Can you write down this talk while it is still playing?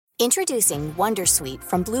Introducing Wondersuite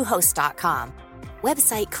from Bluehost.com.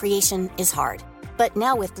 Website creation is hard, but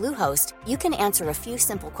now with Bluehost, you can answer a few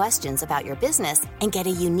simple questions about your business and get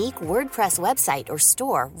a unique WordPress website or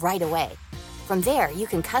store right away. From there, you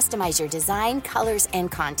can customize your design, colors,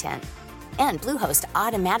 and content. And Bluehost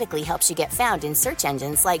automatically helps you get found in search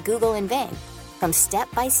engines like Google and Bing. From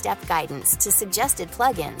step-by-step guidance to suggested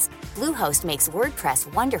plugins, Bluehost makes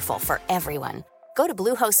WordPress wonderful for everyone. Go to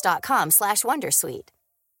bluehost.com/wondersuite.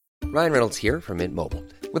 Ryan Reynolds here from Mint Mobile.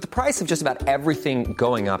 With the price of just about everything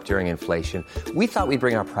going up during inflation, we thought we'd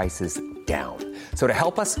bring our prices down. So to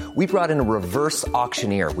help us, we brought in a reverse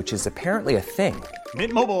auctioneer, which is apparently a thing.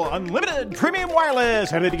 Mint Mobile Unlimited Premium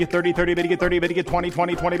Wireless. How to get 30, 30, bit to get 30, bit to get 20,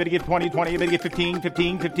 20, 20, bit to get 20, 20, bit to get 15,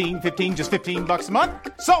 15, 15, 15, just $15 a month?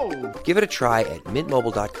 Sold! Give it a try at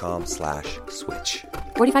mintmobile.com/switch.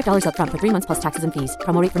 $45 up front for 3 months plus taxes and fees.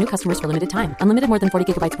 Promo rate for new customers for limited time. Unlimited more than 40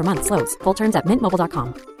 gigabytes per month. Slows full terms at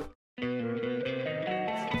mintmobile.com.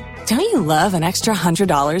 Don't you love an extra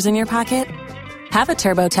 $100 in your pocket? Have a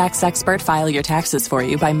TurboTax expert file your taxes for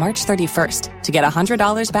you by March 31st to get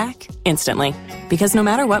 $100 back instantly. Because no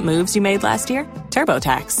matter what moves you made last year,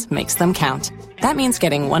 TurboTax makes them count. That means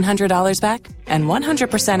getting $100 back and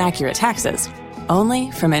 100% accurate taxes, only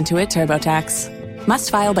from Intuit TurboTax. Must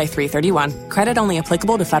file by 3/31. Credit only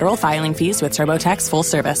applicable to federal filing fees with TurboTax full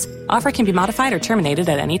service. Offer can be modified or terminated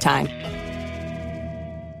at any time.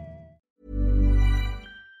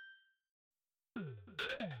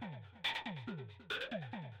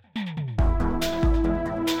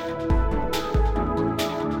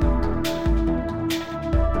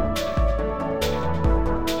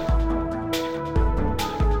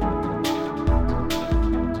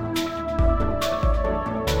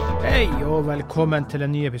 Velkommen til en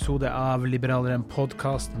ny episode av Liberaleren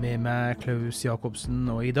podcast med meg, Klaus Jakobsen,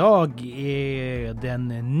 og I dag den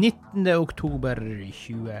 19. oktober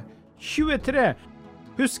 2023.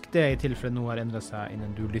 Husk det I tilfelle noe har endret seg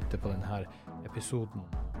innen du lytter på denne episoden,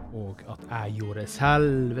 og at jeg gjorde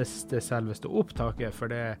selveste opptaket, for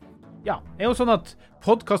det jo sånn at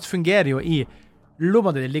podcast fungerer jo I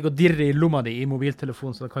lomma di, det ligger og dirrer I lomma di I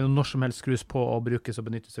mobiltelefonen, så det kan jo når som helst skrus på og brukes og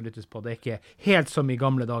benyttes og lyttes på. Det ikke helt som I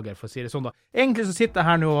gamle dager, for å si det sånn da. Egentlig så sitter jeg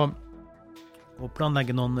her nå og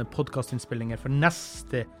planlegger noen podcastinnspillinger for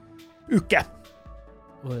neste uke.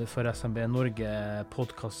 Og for SMB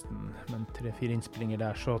Norge-podcasten, men 3-4 innspillinger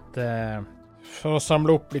der, så at for å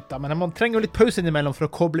samle opp litt da. Men man trenger jo litt pause innimellom for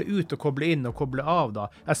å koble ut og koble inn og koble av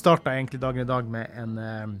da. Jeg startet egentlig dagen I dag med en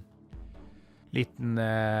liten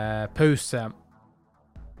pause.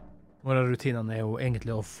 Morgenrutinene jo egentlig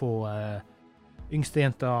å få yngste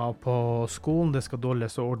jenter på skolen. Det skal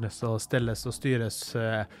dolles og ordnes og stelles og styres.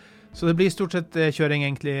 Så det blir stort sett kjøring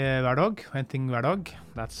egentlig hver dag. Henting hver dag.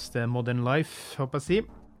 That's the modern life, håper jeg si.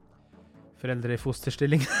 Foreldre I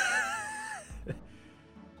fosterstilling.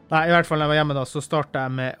 Nei, I hvert fall når jeg var hjemme da, så startet jeg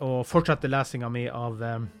med å fortsette lesingen min av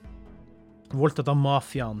Voldtatt av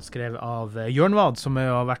mafiaen, skrevet av Jørn Vad, som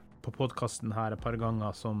har vært på podcasten her et par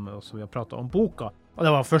ganger, som også vi har pratet om boka. Og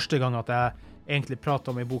det var første gang at jeg egentlig pratet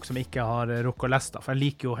om en bok som jeg ikke har rukket å lese da, for jeg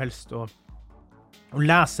liker jo helst å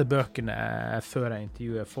lese bøkene før jeg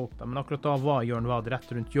intervjuer folk da. Men akkurat da var Jørn Vad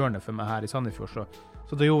rett rundt hjørnet for meg her I Sandefjord,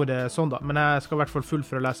 så da gjorde det sånn da. Men jeg skal I hvert fall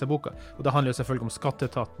fullføre å lese boka, og det handler jo selvfølgelig om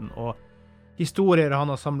Skatteetaten og historier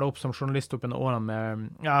han har samlet opp som journalist opp gjennom årene med,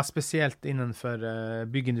 spesielt innenfor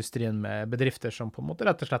byggindustrien med bedrifter som på en måte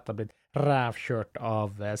rett og slett har blitt rævkjørt av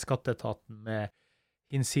Skatteetaten med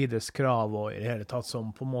innsides krav og I det hele tatt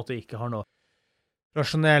som på en måte ikke har noe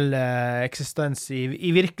rasjonell eksistens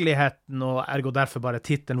I virkeligheten, og ergo derfor bare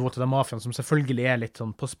titelen Voldtatt av mafiaen, som selvfølgelig litt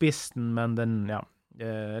sånn på spissen, men den,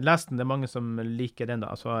 leste den, det mange som liker den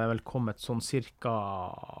da, så har jeg vel kommet sånn cirka,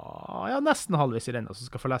 nesten halvvis I den da, så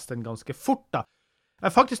skal jeg få lese den ganske fort da.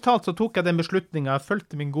 Faktisk talt så tok jeg den beslutningen, jeg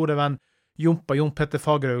følte min gode venn Jon Petter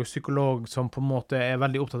Fagerøy, psykolog, som på en måte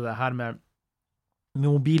veldig opptatt av det her med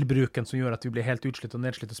mobilbruken som gjør at vi blir helt utslitt og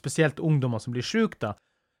nedslitt, og spesielt ungdommer som blir syk da.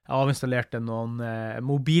 Jeg avinstallerte noen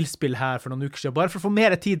mobilspill her for noen uker siden, bare for å få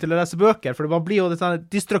mer tid til å lese bøker, for det blir jo det sånn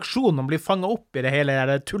distraksjon, man blir fanget opp I det hele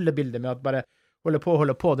det tullebildet med at bare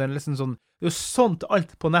holde på, det liksom sånn, det jo sånt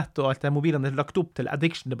alt på nett og alt det mobilene lagt opp til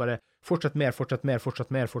addiction, det bare fortsatt mer, så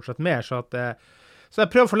at så jeg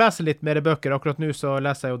prøver å få lese litt mer bøker, akkurat nå så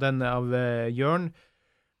leser jeg jo den av Jørn.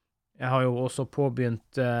 Jeg har jo også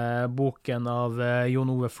påbegynt boken av Jon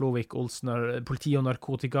Ove Flåvik Olsen, Politi og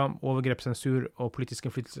narkotika, overgrep, sensur og politisk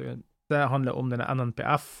innflytelse. Det handler om denne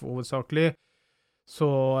NNPF hovedsakelig. Så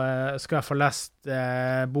skal jeg få lest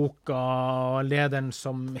boka Lederen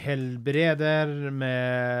som helbreder,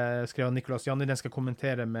 skrevet av Nicolas Janni. Den skal jeg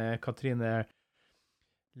kommentere med Katrine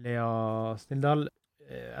Lea Snildal.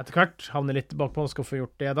 etter hvert havner litt bakpå og skal få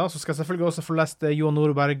gjort det da. Så skal jeg selvfølgelig også få lest Johan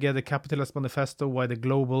Norberg, The Capitalist Manifesto, Why the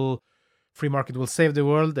Global Free Market Will Save the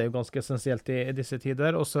World. Det jo ganske essensielt i disse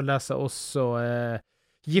tider. Og så leser jeg også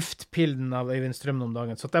Giftpilden av Øyvind Strøm om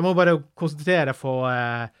dagen. Så jeg må bare konsentrere få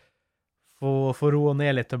roe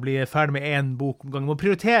ned litt og bli ferdig med en bok om gangen. Må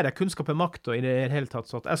prioritere kunnskap og makt og i det hele tatt.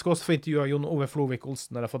 Så jeg skal også få intervjue Jon Ove Flovik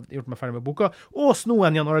Olsen når jeg har fått gjort meg ferdig med boka. Og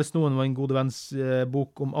Snoen, Jan Arild Snoen var en gode venns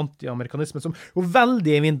bok om anti-amerikanisme som er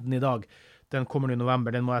veldig i vinden i dag. Den kommer nå i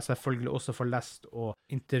november. Den må jeg selvfølgelig også få lest og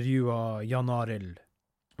intervjue Jan Arild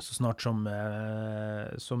så snart som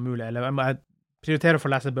mulig. Eller jeg må prioritere å få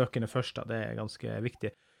lese bøkene først da. Det er ganske viktig.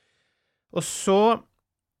 Og så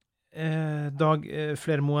Dag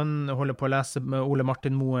Flermoen holder på å lese med Ole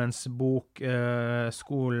Martin Moens bok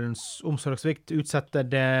Skolens omsorgssvikt utsetter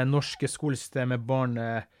det norske skolesystemet barn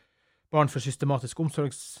for systematisk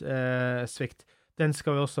omsorgssvikt. Den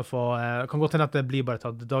skal vi også få kan godt hende at det blir bare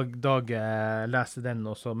tatt Dag leser den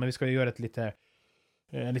også, men vi skal gjøre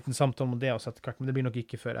en liten samtale om det også etter hvert, men det blir nok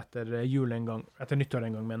ikke før etter jul en gang, etter nyttår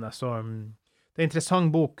en gang, mener jeg. Så det er en interessant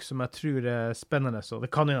bok som jeg tror er spennende, så det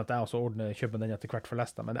kan jo at jeg også kjøper den etter hvert for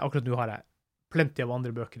leste, men akkurat nå har jeg plenty av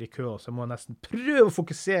andre bøker i kø, så jeg må nesten prøve å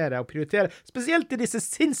fokusere og prioritere, spesielt i disse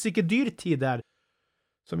sinnssyke dyrtider,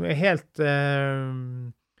 som er helt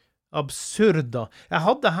absurda. Jeg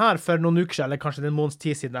hadde her for noen uker siden, eller kanskje en måneds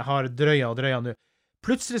tid siden, jeg har drøya nå.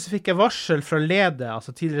 Plutselig så fikk jeg varsel fra Lede,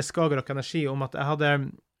 altså tidligere Skagerrak Energi, om at jeg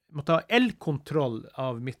måtte ha elkontroll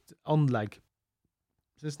av mitt anlegg.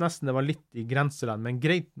 Jeg synes nesten det var litt i grenseland, men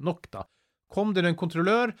greit nok da. Kom det en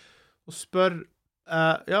kontrollør og spør,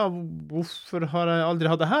 hvorfor har jeg aldri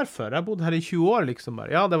hatt det her før? Jeg bodde her i 20 år liksom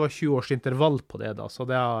bare. Ja, det var 20 års intervall på det da, så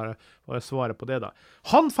det var svaret på det da.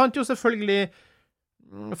 Han fant jo selvfølgelig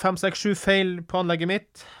 5, 6, 7 feil på anlegget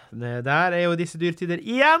mitt. Det der jo disse dyrtider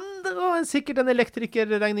igjen. Det var sikkert en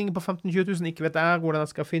elektrikerregning på 15-20 000. Ikke vet jeg hvordan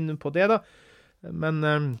jeg skal finne på det da. Men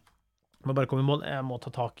må bare komme i mål. Jeg må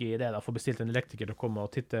ta tak i det da, få bestilt en elektriker til å komme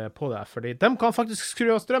og titte på det, fordi de kan faktisk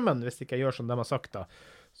skru av strømmen hvis ikke jeg gjør som de har sagt da.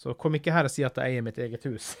 Så kom ikke her og si at jeg eier mitt eget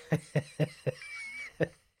hus.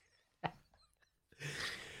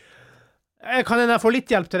 Jeg kan få litt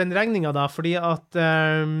hjelp til den regningen da, fordi at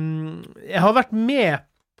jeg har vært med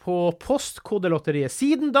på postkodelotteriet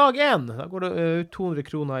siden dag 1. Da går det 200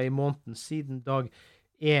 kroner i måneden. Siden dag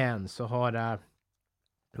 1 så har jeg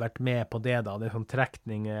vært med på det da. Det sånn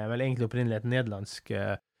trekning, vel egentlig opprinnelig et nederlandsk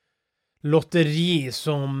lotteri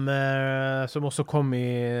som også kom i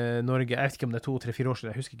Norge. Jeg vet ikke om det 2, 3, 4 år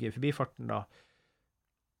siden. Jeg husker ikke i forbifarten da.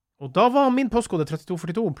 Og da var min postkode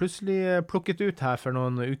 3242 plutselig plukket ut her for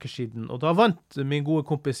noen uker siden. Og da vant min gode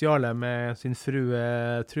kompis Jarle med sin frue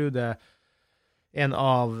Trude en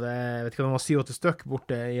av, jeg vet ikke om det var 7-8 stykk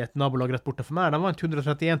borte i et nabolag rett borte for meg. De vant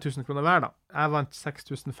 131 000 kroner hver da. Jeg vant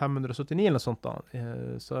 6 579 eller sånt da.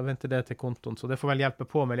 Så jeg venter det til kontoen. Så det får vel hjelpe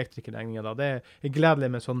på med elektrikerregningen da. Det er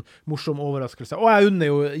gledelig med sånn morsom overraskelse. Og jeg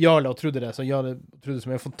unner jo Jarle og Trude det. Så Jarle og Trude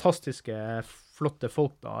som er fantastiske, flotte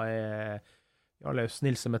folk da. Jarle er jo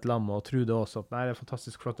snill som et lam, og Trude også. Nei, det er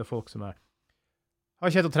fantastisk flotte folk som har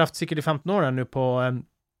ikke helt å treffe sikkert i 15 år der nå på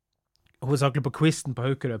hovedsakelig på quizen på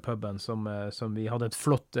Haukerøy-puben, som vi hadde et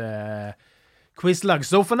flott quizlag.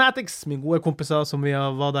 So Fanatics, min gode kompiser, som vi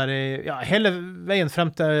var der hele veien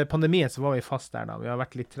frem til pandemien, så var vi fast der da. Vi har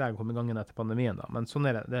vært litt treg å komme i gangen etter pandemien da, men sånn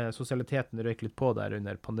det. Sosialiteten røyk litt på der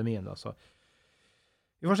under pandemien da, så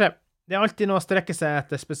vi får se. Det er alltid noe å strekke seg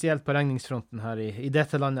etter, spesielt på regningsfronten her i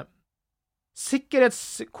dette landet.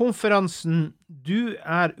 Sikkerhetskonferansen Du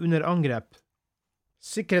under angrep.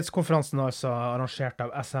 Sikkerhetskonferansen altså arrangert av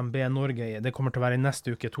SMB Norge. Det kommer til å være i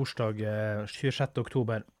neste uke, torsdag 26.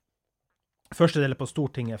 oktober. Første del på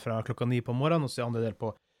Stortinget fra klokka 9 på morgenen, og så andre del på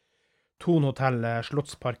Thon Hotel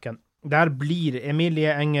Slottsparken. Der blir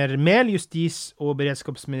Emilie Enger Mehl, justis- og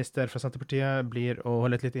beredskapsminister fra Senterpartiet, blir å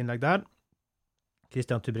holde et litt innlegg der.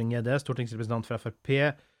 Christian Tybring-Gjedde, stortingsrepresentant fra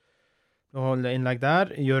FrP, holde innlegg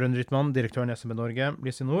der. Jørund Rytman, direktøren i SMB Norge,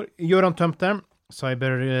 blir sin ord. Gøran Tømte,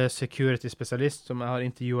 cyber security specialist, som jeg har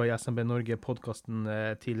intervjuet i SMB Norge-podcasten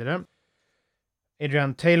tidligere.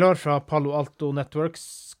 Adrian Taylor fra Palo Alto Networks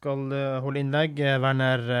skal holde innlegg.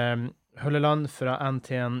 Werner Hølleland fra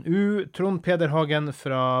NTNU. Trond Peder Hagen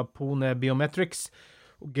fra Pone Biometrics.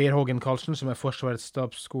 Og Geir Hågen Karlsen, som er Forsvarets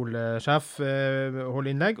stabsskolesjef,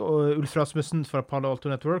 holder innlegg. Og Ulf Rasmussen fra Palo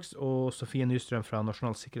Alto Networks. Og Sofie Nystrøm fra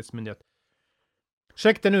Nasjonal Sikkerhetsmyndighet.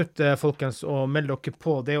 Sjekk den ut, folkens, og meld dere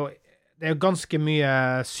på. Det er jo ganske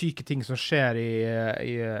mye syke ting som skjer i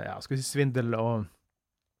skal vi si svindel og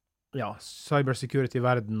cybersecurity i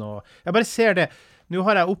verden, og jeg bare ser det. Nå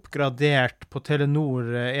har jeg oppgradert på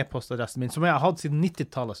Telenor e-postadressen min, som jeg har hatt siden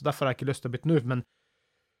 90-tallet, så derfor har jeg ikke lyst til å bytte den ut, men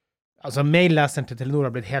Altså, mailleseren til Telenor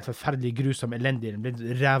har blitt helt forferdelig grusom, elendig, den blitt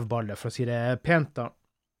rævballe, for å si det pent da.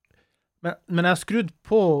 Men jeg har skrudd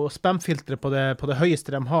på spamfiltret på det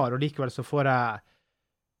høyeste de har, og likevel så får jeg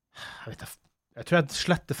tror jeg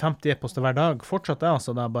sletter 50 e-poster hver dag, fortsatt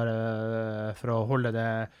altså, da bare for å holde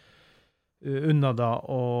det unna da,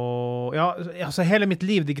 og ja, altså hele mitt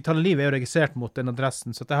digitale liv jo registrert mot den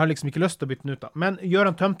adressen, så jeg har liksom ikke lyst til å bytte den ut da. Men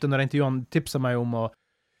Gøran Tømte, når intervjuet tipset meg om å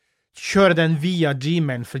kjøre den via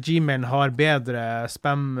Gmail, for Gmail har bedre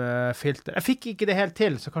spamfilter. Jeg fikk ikke det helt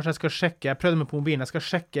til, så kanskje jeg skal sjekke. Jeg prøvde med på mobilen, jeg skal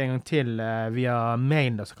sjekke en gang til via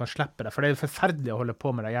mail, da, så kan jeg slippe det. For det forferdelig å holde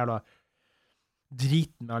på med det jævla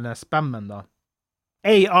driten med all den spammen, da.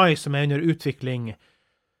 AI som under utvikling,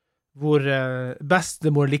 hvor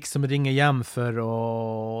bestemor liksom ringer hjem for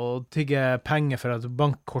å tigge penger for at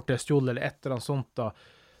bankkortet stjålet eller et eller annet sånt, da.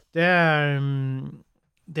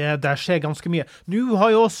 Det skjer ganske mye. Nå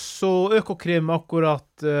har jo også Økokrim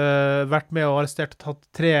akkurat vært med og arrestert og tatt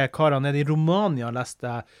 3 karer nede i Romania, leste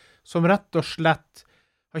jeg, som rett og slett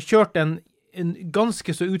har kjørt en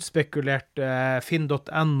ganske så utspekulert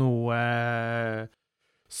Finn.no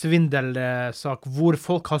svindelsak, hvor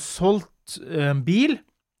folk har solgt en bil,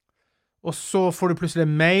 og så får du plutselig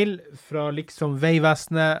en mail fra liksom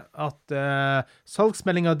Veivesenet at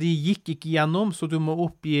salgsmeldingen de gikk ikke gjennom, så du må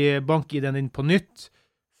oppgi bank-ID-en din på nytt,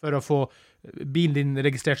 for å få bilen din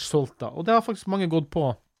registrert solgt da. Og det har faktisk mange gått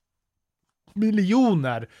på.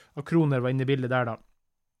 Millioner av kroner var inne i bildet der da.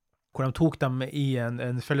 Hvor de tok dem i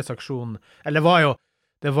en fellesaksjon. Eller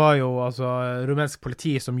det var jo altså rumensk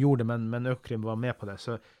politi som gjorde det, men Økokrim var med på det.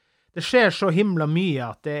 Så det skjer så himla mye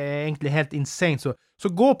at det egentlig helt insane. Så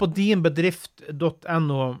gå på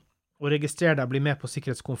dinbedrift.no og registrer deg, bli med på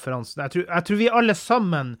sikkerhetskonferansen. Jeg tror vi alle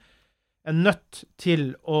sammen nødt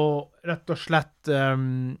til å rett og slett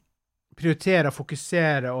prioritere,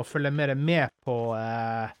 fokusere og følge mer med på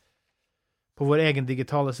vår egen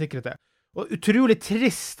digitale sikkerhet. Og utrolig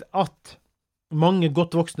trist at mange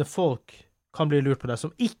godt voksne folk kan bli lurt på det,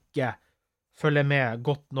 som ikke følger med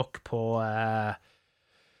godt nok på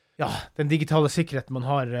den digitale sikkerheten man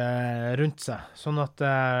har rundt seg. Sånn at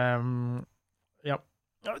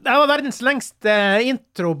det var verdens lengste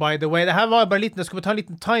intro, by the way. Det her var bare jeg skulle ta en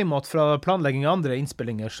liten timeout fra planlegging av andre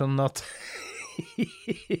innspillinger, sånn at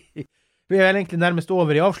vi egentlig nærmest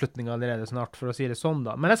over i avslutningen allerede snart, for å si det sånn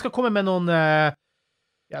da. Men jeg skal komme med noen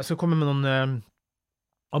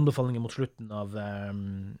anbefalinger mot slutten av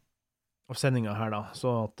sendingen her da,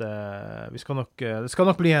 så at det skal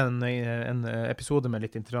nok bli en episode med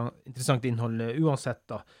litt interessant innhold uansett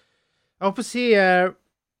da. Jeg håper å si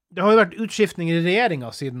det har jo vært utskiftninger i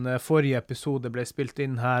regjeringen siden forrige episode ble spilt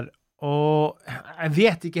inn her, og jeg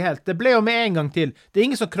vet ikke helt. Det ble jo med en gang til. Det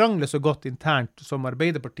ingen som krangler så godt internt som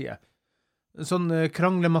Arbeiderpartiet. En sånn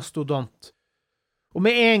kranglemastodont. Og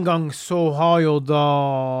med en gang så har jo da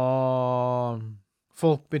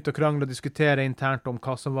folk begynt å krangle og diskutere internt om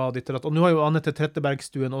hva som var ditt og datt. Og nå har jo Anette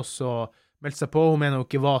Trettebergstuen også meldt seg på. Hun mener hun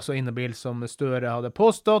ikke var så inhabil som Støre hadde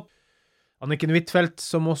påstått. Anniken Huitfeldt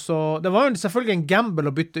som også... Det var jo selvfølgelig en gamble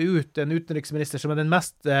å bytte ut en utenriksminister som den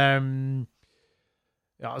mest...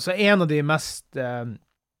 altså en av de mest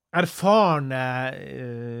erfarne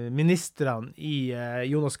ministrene i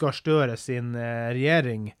Jonas Gahr Støre sin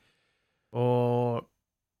regjering. Og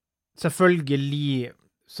selvfølgelig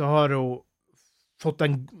så har hun fått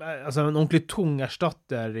en ordentlig tung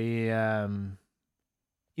erstatter i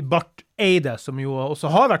Barth Eide, som jo også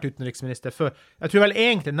har vært utenriksminister før. Jeg tror vel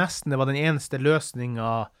egentlig nesten det var den eneste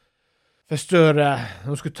løsningen for Støre.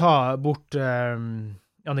 Hun skulle ta bort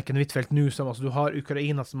Anniken Huitfeldt nå, som altså, du har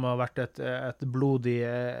Ukraina som har vært et blodig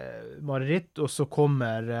mareritt, og så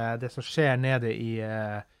kommer det som skjer nede i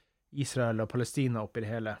Israel og Palestina opp i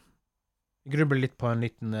det hele. Jeg grubler litt på en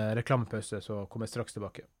liten reklamepause, så kommer jeg straks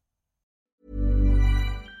tilbake.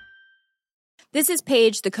 This is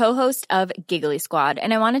Paige, the co-host of Giggly Squad,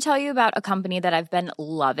 and I want to tell you about a company that I've been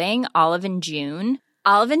loving, Olive & June.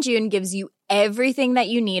 Olive & June gives you everything that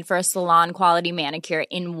you need for a salon-quality manicure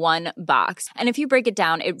in one box. And if you break it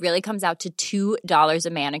down, it really comes out to $2 a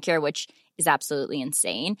manicure, which is absolutely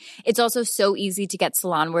insane. It's also so easy to get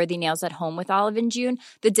salon-worthy nails at home with Olive & June.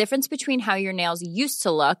 The difference between how your nails used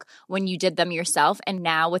to look when you did them yourself and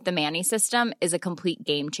now with the Mani system is a complete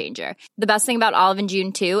game changer. The best thing about Olive &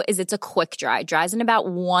 June, too, is it's a quick dry. Dries in about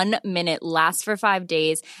 1 minute, lasts for 5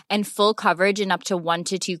 days, and full coverage in up to 1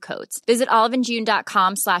 to 2 coats. Visit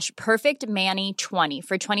oliveandjune.com/perfectmani20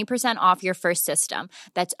 for 20% off your first system.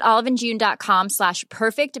 That's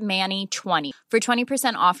oliveandjune.com/perfectmani20 for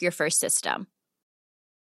 20% off your first system.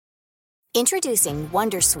 Introducing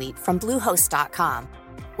Wondersuite from Bluehost.com.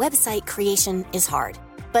 Website creation is hard,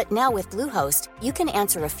 But now with Bluehost, you can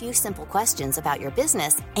answer a few simple questions about your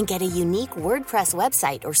business and get a unique WordPress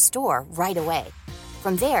website or store right away.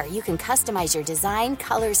 From there, you can customize your design,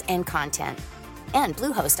 colors, and content. And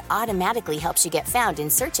Bluehost automatically helps you get found in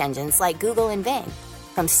search engines like Google and Bing.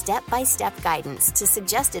 From step-by-step guidance to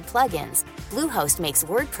suggested plugins, Bluehost makes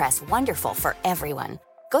WordPress wonderful for everyone.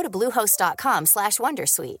 Go to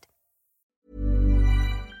bluehost.com/wondersuite.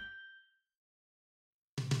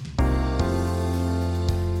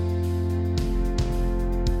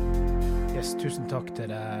 Yes, tusen takk til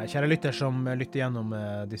deg, kjære lytter som lytter gjennom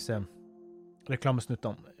disse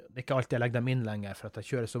reklamesnuttene. Det ikke alltid jeg legger dem inn lenger, for at jeg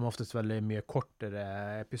kjører som oftest veldig mye kortere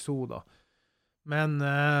episoder. Men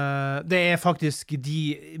det faktisk de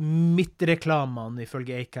midtreklamene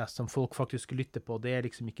ifølge Acast som folk faktisk lytter på. Det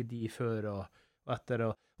liksom ikke de før og etter.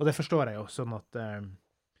 Og det forstår jeg jo, sånn at jeg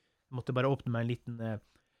måtte bare åpne meg en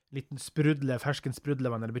liten sprudle, fersken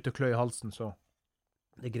sprudlevann, eller begynte å klø i halsen, så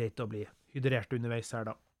det greit å bli hydrert underveis her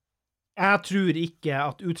da. Jeg tror ikke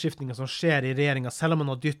at utskiftningen som skjer i regjeringen, selv om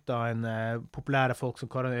man har dyttet en populære folk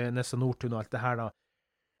som Nessa Nordtun og alt det her da,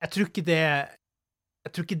 jeg tror ikke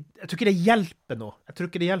det hjelper noe. Jeg tror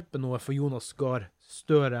ikke det hjelper noe for Jonas Gahr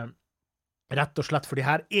Støre, rett og slett, for det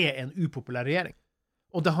her en upopulær regjering.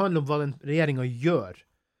 Og det handler om hva den regjeringen gjør.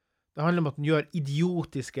 Det handler om at den gjør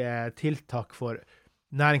idiotiske tiltak for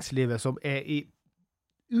næringslivet som i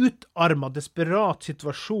utarmet, desperat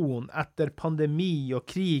situasjon etter pandemi og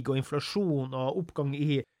krig og inflasjon og oppgang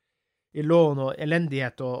i lån og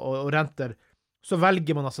elendighet og renter, så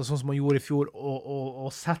velger man altså, sånn som man gjorde i fjor, å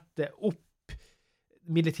sette opp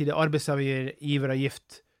midlertidig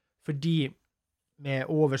arbeidsgiveravgift fordi med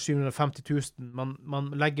over 750 000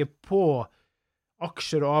 man legger på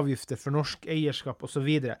aksjer og avgifter for norsk eierskap og så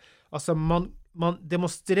videre. Altså man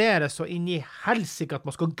demonstrerer så inn i helsike at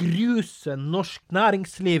man skal gruse norsk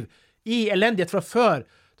næringsliv i elendighet fra før.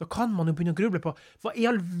 Da kan man jo begynne å gruble på hva i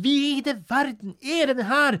all vide verden det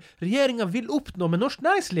denne regjeringen vil oppnå med norsk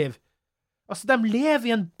næringsliv? Altså, de lever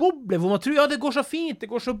i en boble hvor man tror, ja, det går så fint, det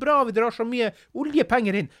går så bra, vi drar så mye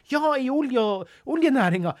oljepenger inn. Ja, i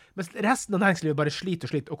oljenæringen. Men resten av næringslivet bare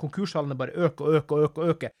sliter, og konkurshallene bare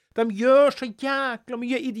øker. De gjør så jækla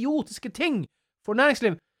mye idiotiske ting for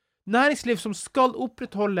næringsliv. Næringsliv som skal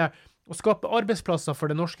opprettholde og skape arbeidsplasser for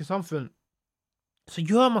det norske samfunn. Så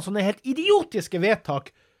gjør man sånne helt idiotiske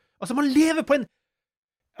vedtak. Altså, man lever på en...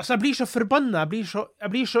 Altså, jeg blir så forbannet, jeg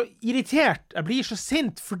blir så irritert, jeg blir så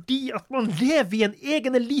sint, fordi at man lever i en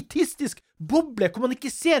egen elitistisk boble, hvor man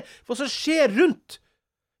ikke ser hva som skjer rundt.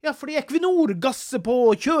 Ja, fordi Equinor gasser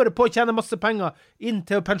på, kjører på, tjener masse penger inn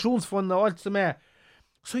til pensjonsfondet og alt som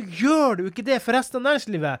så gjør du ikke det for resten av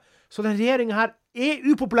næringslivet. Så den regjeringen her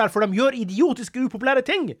upopulær, for de gjør idiotiske, upopulære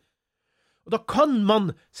ting. Og da kan man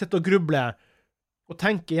sitte og gruble og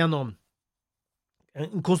tenke gjennom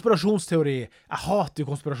en konspirasjonsteori. Jeg hater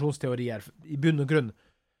konspirasjonsteorier i bunn og grunn.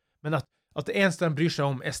 Men at det eneste de bryr seg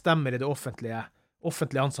om stemmer i det offentlige.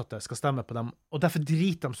 Offentlige ansatte skal stemme på dem. Og derfor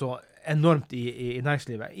driter de så enormt i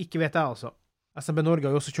næringslivet. Ikke vet jeg altså. SMB Norge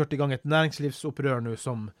har jo også kjørt i gang et næringslivsopprør nå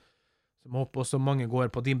som håper også mange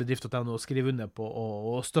går på dinbedrift.no og skriver under på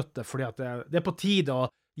og støtter, fordi at det på tide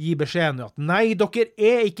å gi beskjeden at nei,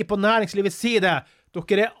 dere ikke på næringslivets side.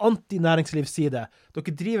 Dere anti-næringslivs side.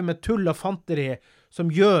 Dere driver med tull og fanteri som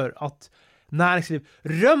gjør at næringsliv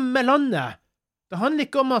rømmer landet. Det handler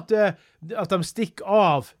ikke om at de stikker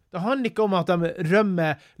av. Det handler ikke om at de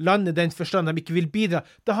rømmer landet den forstand de ikke vil bidra.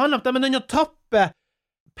 Det handler om at de nødt til å tappe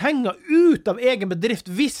penger ut av egen bedrift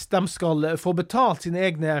hvis de skal få betalt sine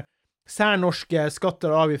egne særnorske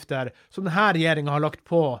skatter og avgifter som denne regjeringen har lagt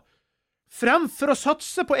på. Fremfor å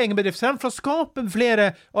satse på egen bedrift, fremfor å skape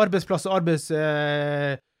flere arbeidsplasser,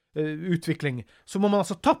 arbeidsutvikling, så må man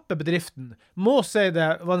altså tappe bedriften. Må si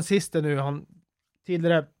det var den siste nå, han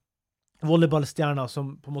tidligere volleyballstjerner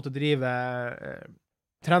som på en måte driver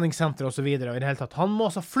treningssenter og så videre, og i det hele tatt. Han må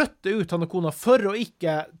altså flytte ut han og kona for å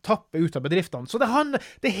ikke tappe ut av bedriftene. Så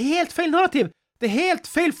det helt feil narrativ. Det helt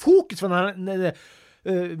feil fokus fra denne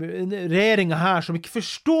regjeringen her som ikke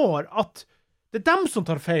forstår at det dem som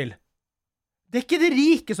tar feil. Det ikke det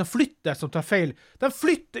rike som flytter som tar feil. De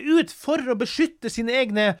flytter ut for å beskytte sine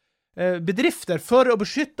egne bedrifter, for å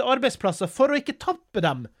beskytte arbeidsplasser, for å ikke tappe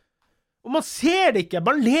dem. Og man ser det ikke.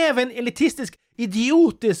 Man lever en elitistisk,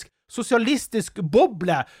 idiotisk, sosialistisk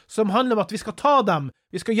boble som handler om at vi skal ta dem,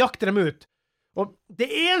 vi skal jakte dem ut. Og det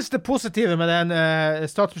eneste positive med den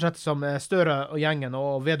statsbudsjettet som Støre og gjengen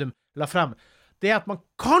og Vedum la frem, det at man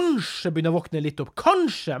kanskje begynner å våkne litt opp.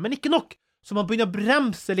 Kanskje, men ikke nok. Så man begynner å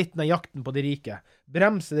bremse litt med jakten på de rike.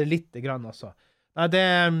 Bremse det litt grann, altså. Nei, det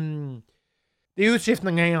De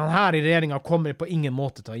utskiftningene her i regjeringen kommer på ingen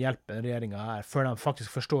måte til å hjelpe regjeringen her, før de faktisk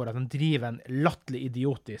forstår at de driver en latterlig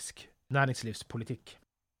idiotisk næringslivspolitikk.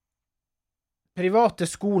 Private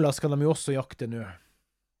skoler skal de jo også jakte nå.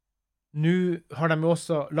 Nå har de jo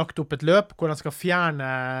også lagt opp et løp hvor de skal fjerne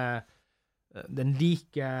den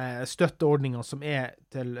like støtteordningen som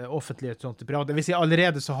til offentlige sånn til private. Det vil si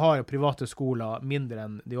allerede så har jo private skoler mindre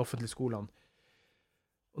enn de offentlige skolene.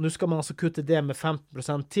 Og nå skal man altså kutte det med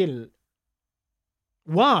 15% til.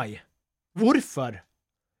 Why? Hvorfor?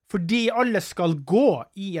 Fordi alle skal gå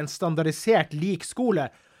i en standardisert lik skole.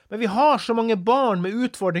 Men vi har så mange barn med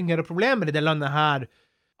utfordringer og problemer i det landet her,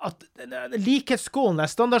 at likhetsskolen,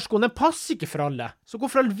 standardskolen, den passer ikke for alle. Så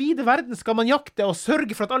hvorfor all vide verden skal man jakte og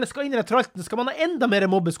sørge for at alle skal inn i tralten? Skal man ha enda mer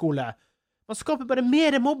mobbeskole? Man skaper bare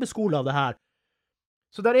mer mobbeskole av det her.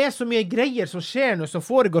 Så det så mye greier som skjer nå, som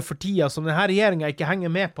foregår for tida, som denne regjeringen ikke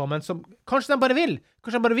henger med på, men som kanskje de bare vil.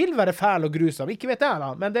 Kanskje de bare vil være fæl og grusom. Ikke vet jeg da,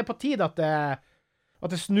 men det på tide at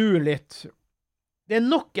det snur litt. Det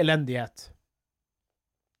nok elendighet.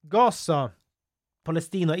 Gaza,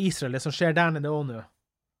 Palestina, Israel, det som skjer der nede også nå.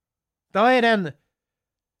 Da det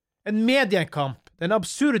en mediekamp, en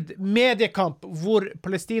absurd mediekamp, hvor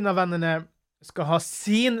Palestina-vennene skal ha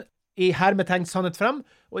sin i hermetegn sannhet frem,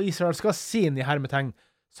 og Israel skal ha sin i hermetegn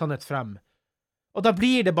sannhet frem. Og da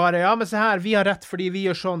blir det bare, ja, men se her, vi har rett fordi vi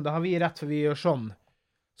gjør sånn, da har vi rett fordi vi gjør sånn.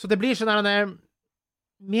 Så det blir sånn en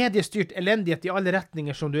mediestyrt elendighet i alle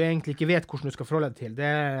retninger som du egentlig ikke vet hvordan du skal forholde deg til.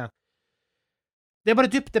 Det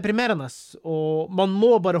bare dypt deprimerende, og man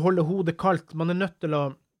må bare holde hodet kaldt. Man nødt til å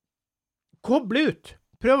koble ut.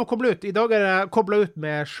 Prøv å koble ut. I dag jeg koblet ut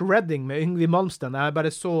med shredding med Yngvi Malmsten. Jeg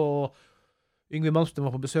bare så Yngvi Malmsten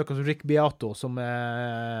var på besøk hos Rick Beato, som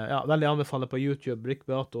veldig anbefaler på YouTube. Rick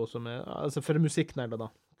Beato, som altså for musikknerder da.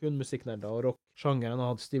 Kun musikknerder og rock-sjanger. Han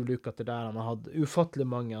hadde Steve Lukather der, han hadde ufattelig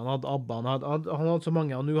mange. Han hadde ABBA, han hadde så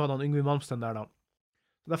mange, og nå hadde han Yngvi Malmsten der da.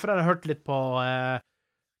 Derfor har jeg hørt litt på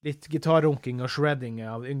litt gitarrunking og shredding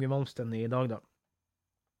av Yngvi Malmsten i dag da.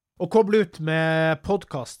 Og koble ut med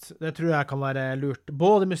podcast, det tror jeg kan være lurt.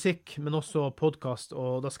 Både musikk, men også podcast,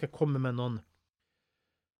 og da skal jeg komme med noen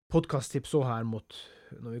podcast-tips også her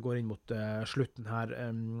når vi går inn mot slutten her.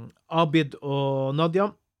 Abid og Nadia,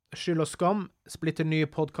 Skyld og skam, splitter ny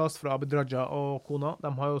podcast fra Abid Raja og kona. De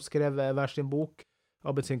har jo skrevet hver sin bok.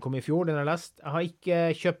 Abid sin kom i fjor, den har jeg lest. Jeg har ikke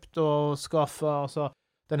kjøpt og skaffet, altså,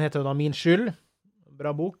 den heter jo da Min skyld.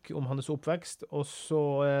 Bra bok om hans oppvekst. Og så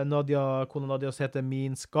kona Nadias heter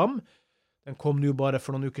Min skam. Den kom nå bare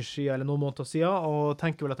for noen uker siden, eller noen måneder siden, og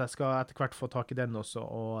tenker vel at jeg skal etter hvert få tak i den også,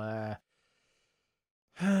 og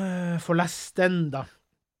få lest den da.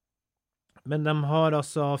 Men de har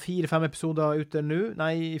altså 4-5 episoder ute nå.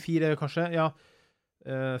 Nei, 4 kanskje, ja.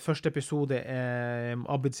 Første episode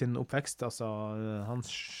Abid sin oppvekst, altså hans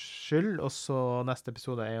skyld, og så neste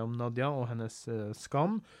episode om Nadia og hennes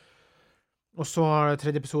skam. Og så har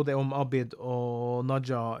tredje episode om Abid og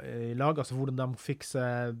Nadia i lag, altså hvordan de fikk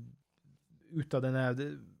seg ut av denne,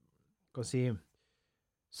 kan si,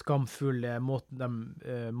 skamfulle måten de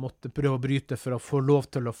måtte prøve å bryte for å få lov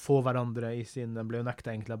til å få hverandre i sin, de ble jo nektet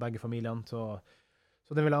egentlig av begge familiene, så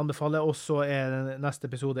det vil jeg anbefale. Og så neste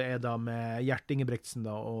episode da med Gjert Ingebrigtsen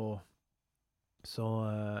da, og så,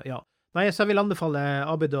 ja. Nei, så jeg vil anbefale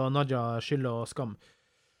Abid og Nadia, Skyld og skam.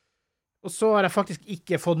 Og så har jeg faktisk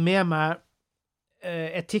ikke fått med meg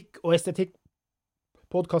etikk og estetikk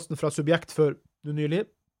podcasten fra Subjekt før nylig,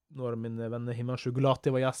 når min venn Himanshu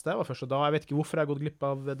Gulati var gjest der, var først og da. Jeg vet ikke hvorfor jeg har gått glipp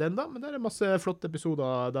av den da, men det masse flotte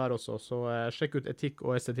episoder der også, så sjekk ut etikk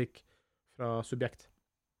og estetikk fra Subjekt,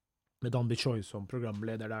 med Dan Bichoy som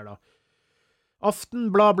programleder der da. Aften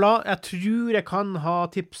bla bla, jeg tror jeg kan ha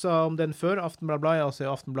tipset om den før. Aften bla bla,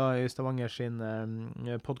 altså Aftenbladet i Stavanger sin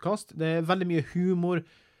podcast. Det veldig mye humor.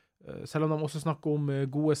 Selv om de også snakker om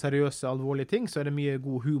gode, seriøse, alvorlige ting, så det mye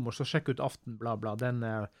god humor, så sjekk ut Aften bla bla, den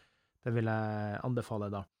vil jeg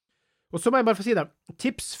anbefale da. Og så må jeg bare få si det,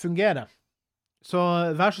 tips fungerer. Så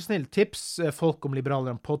vær så snill, tips folk om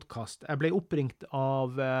Liberalere om podcast. Jeg ble oppringt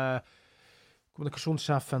av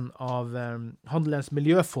kommunikasjonssjefen av Handelens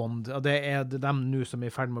Miljøfond, og det dem nå som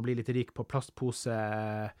i ferd med å bli litt rik på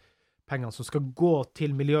plastposepengene som skal gå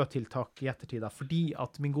til miljøtiltak i ettertid, fordi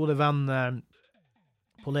at min gode venn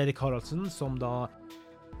Paul Erik Haraldsen, som da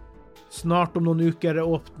snart om noen uker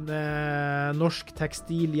åpner norsk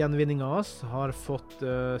tekstilgjenvinning av oss, har fått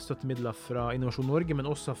støttemidler fra Innovasjon Norge, men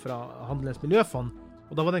også fra Handelens Miljøfond.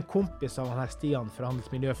 Og da var det en kompis av han her Stian fra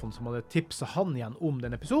Handelens Miljøfond som hadde tipset han igjen om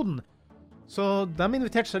den episoden. Så de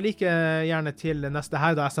inviterte seg like gjerne til neste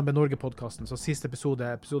her da SMB Norge-podcasten, så siste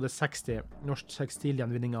episode 60, norsk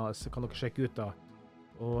tekstilgjenvinning av oss, kan dere sjekke ut da.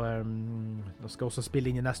 Og da skal jeg også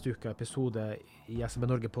spille inn I neste uke episode I SMB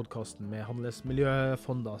Norge-podcasten med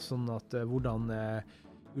handelsmiljøfonder, sånn at hvordan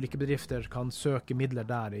ulike bedrifter kan søke midler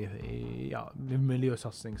der I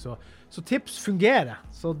miljøsatsing. Så tips fungerer.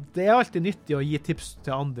 Så det alltid nyttig å gi tips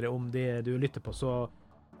til andre om det du lytter på. Så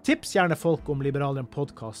tips gjerne folk om Liberaleren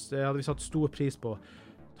podcast. Det hadde vi satt stor pris på.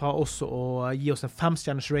 Ta også og gi oss en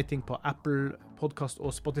 5-stjerners rating på Apple Podcast og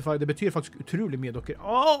Spotify. Det betyr faktisk utrolig mye. Dere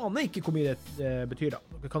aner ikke hvor mye det betyr da.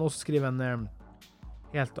 Dere kan også skrive en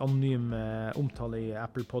helt anonym omtale I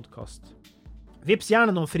Apple Podcast. Vips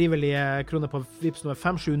gjerne noen frivillige kroner på Vips nummer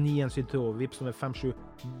 57972. Vips nummer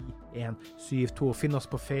 57972. Finn oss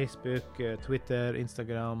på Facebook, Twitter,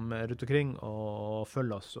 Instagram, rundt omkring, og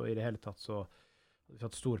følg oss. Og I det hele tatt så har vi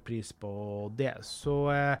satt stor pris på det. Så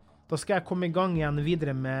da skal jeg komme I gang igjen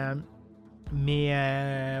videre med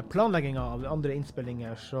planlegging av andre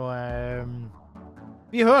innspillinger. Så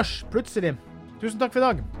vi hørs plutselig. Tusen takk for I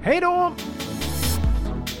dag. Hei da!